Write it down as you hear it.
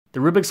The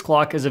Rubik's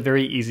clock is a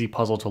very easy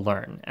puzzle to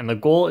learn, and the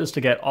goal is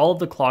to get all of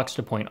the clocks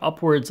to point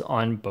upwards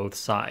on both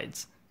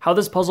sides. How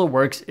this puzzle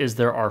works is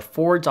there are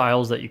 4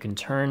 dials that you can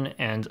turn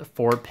and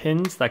 4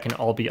 pins that can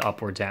all be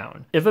up or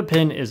down. If a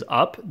pin is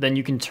up, then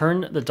you can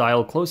turn the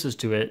dial closest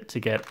to it to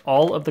get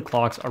all of the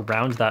clocks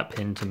around that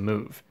pin to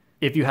move.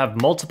 If you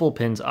have multiple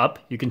pins up,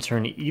 you can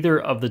turn either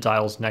of the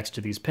dials next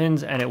to these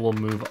pins and it will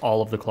move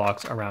all of the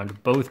clocks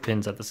around both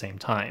pins at the same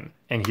time.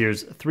 And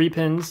here's 3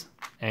 pins,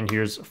 and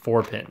here's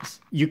 4 pins.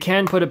 You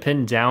can put a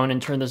pin down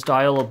and turn this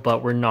dial,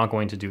 but we're not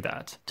going to do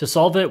that. To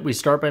solve it, we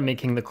start by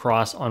making the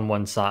cross on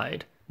one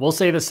side. We'll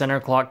say the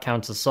center clock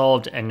counts as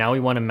solved, and now we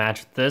want to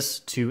match this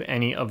to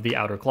any of the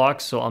outer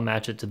clocks, so I'll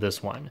match it to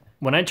this one.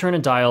 When I turn a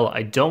dial,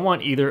 I don't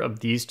want either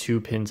of these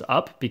 2 pins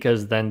up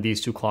because then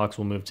these 2 clocks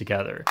will move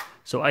together.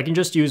 So I can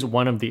just use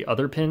one of the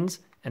other pins,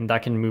 and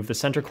that can move the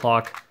center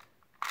clock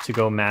to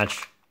go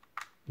match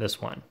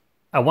this one.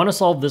 I want to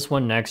solve this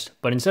one next,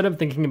 but instead of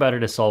thinking about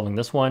it as solving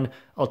this one,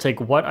 I'll take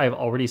what I've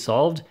already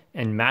solved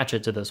and match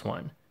it to this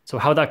one. So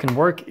how that can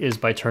work is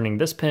by turning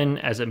this pin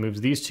as it moves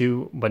these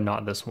 2, but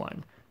not this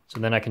one. So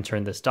then I can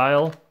turn this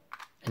dial,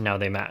 and now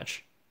they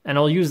match. And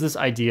I'll use this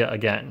idea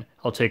again.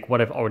 I'll take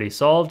what I've already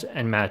solved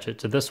and match it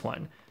to this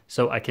one.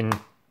 So I can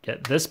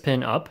get this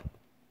pin up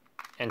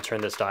and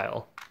turn this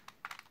dial.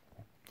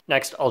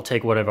 Next, I'll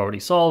take what I've already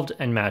solved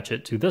and match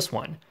it to this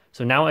one.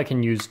 So now I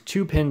can use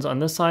 2 pins on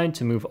this side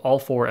to move all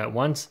 4 at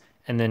once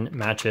and then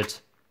match it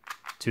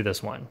to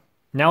this one.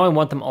 Now I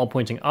want them all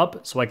pointing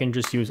up, so I can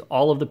just use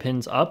all of the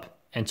pins up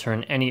and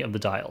turn any of the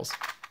dials.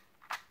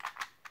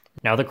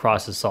 Now the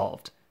cross is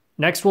solved.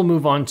 Next, we'll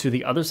move on to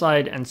the other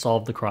side and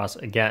solve the cross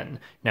again.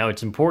 Now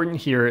it's important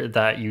here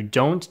that you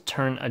don't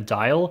turn a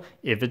dial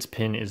if its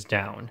pin is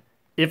down.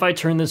 If I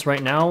turn this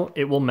right now,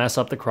 it will mess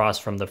up the cross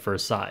from the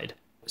first side.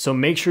 So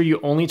make sure you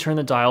only turn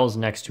the dials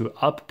next to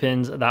up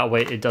pins, that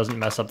way it doesn't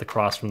mess up the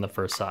cross from the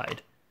first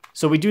side.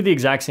 So we do the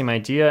exact same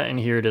idea, and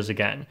here it is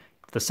again.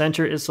 The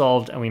center is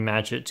solved and we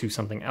match it to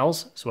something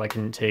else, so I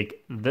can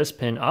take this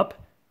pin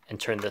up and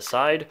turn this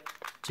side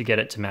to get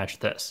it to match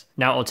this.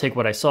 Now I'll take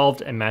what I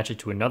solved and match it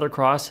to another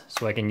cross,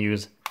 so I can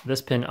use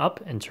this pin up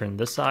and turn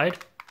this side.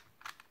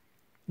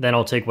 Then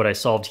I'll take what I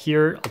solved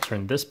here, I'll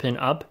turn this pin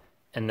up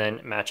and then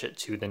match it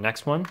to the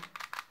next one.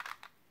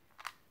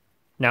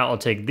 Now I'll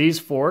take these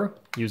 4,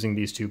 using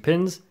these 2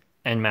 pins,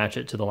 and match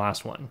it to the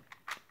last one.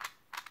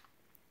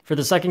 For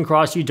the second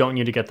cross, you don't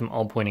need to get them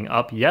all pointing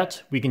up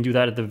yet. We can do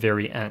that at the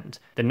very end.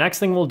 The next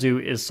thing we'll do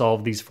is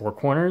solve these 4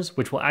 corners,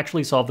 which will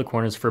actually solve the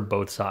corners for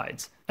both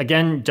sides.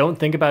 Again, don't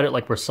think about it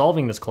like we're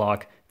solving this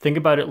clock. Think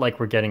about it like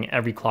we're getting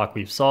every clock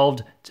we've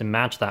solved to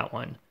match that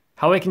one.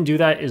 How I can do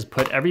that is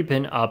put every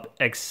pin up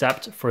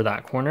except for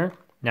that corner.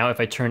 Now, if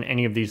I turn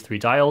any of these 3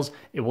 dials,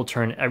 it will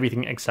turn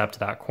everything except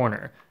that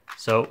corner.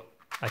 So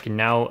I can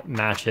now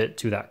match it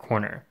to that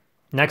corner.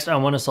 Next, I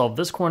want to solve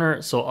this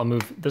corner, so I'll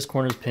move this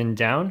corner's pin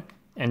down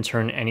and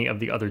turn any of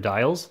the other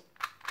dials.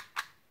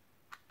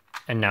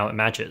 And now it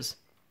matches.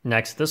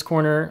 Next, this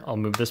corner, I'll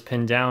move this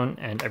pin down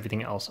and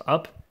everything else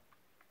up.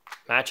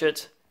 Match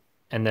it.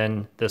 And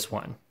then this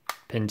one.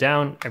 Pin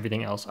down,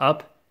 everything else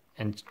up,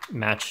 and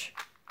match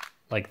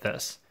like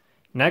this.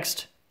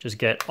 Next, just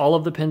get all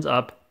of the pins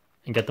up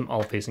and get them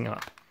all facing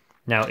up.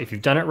 Now, if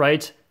you've done it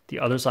right, the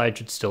other side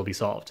should still be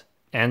solved.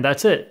 And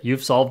that's it,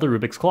 you've solved the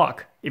Rubik's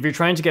clock. If you're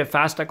trying to get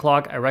fast at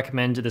clock, I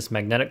recommend this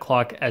magnetic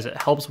clock as it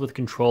helps with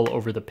control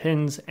over the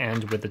pins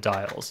and with the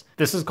dials.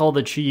 This is called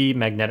the Qi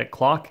magnetic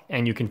clock,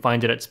 and you can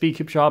find it at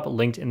Speedcube Shop,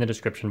 linked in the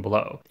description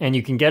below. And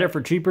you can get it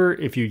for cheaper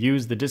if you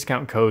use the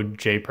discount code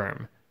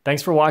JPERM.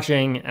 Thanks for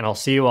watching, and I'll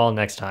see you all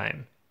next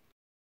time.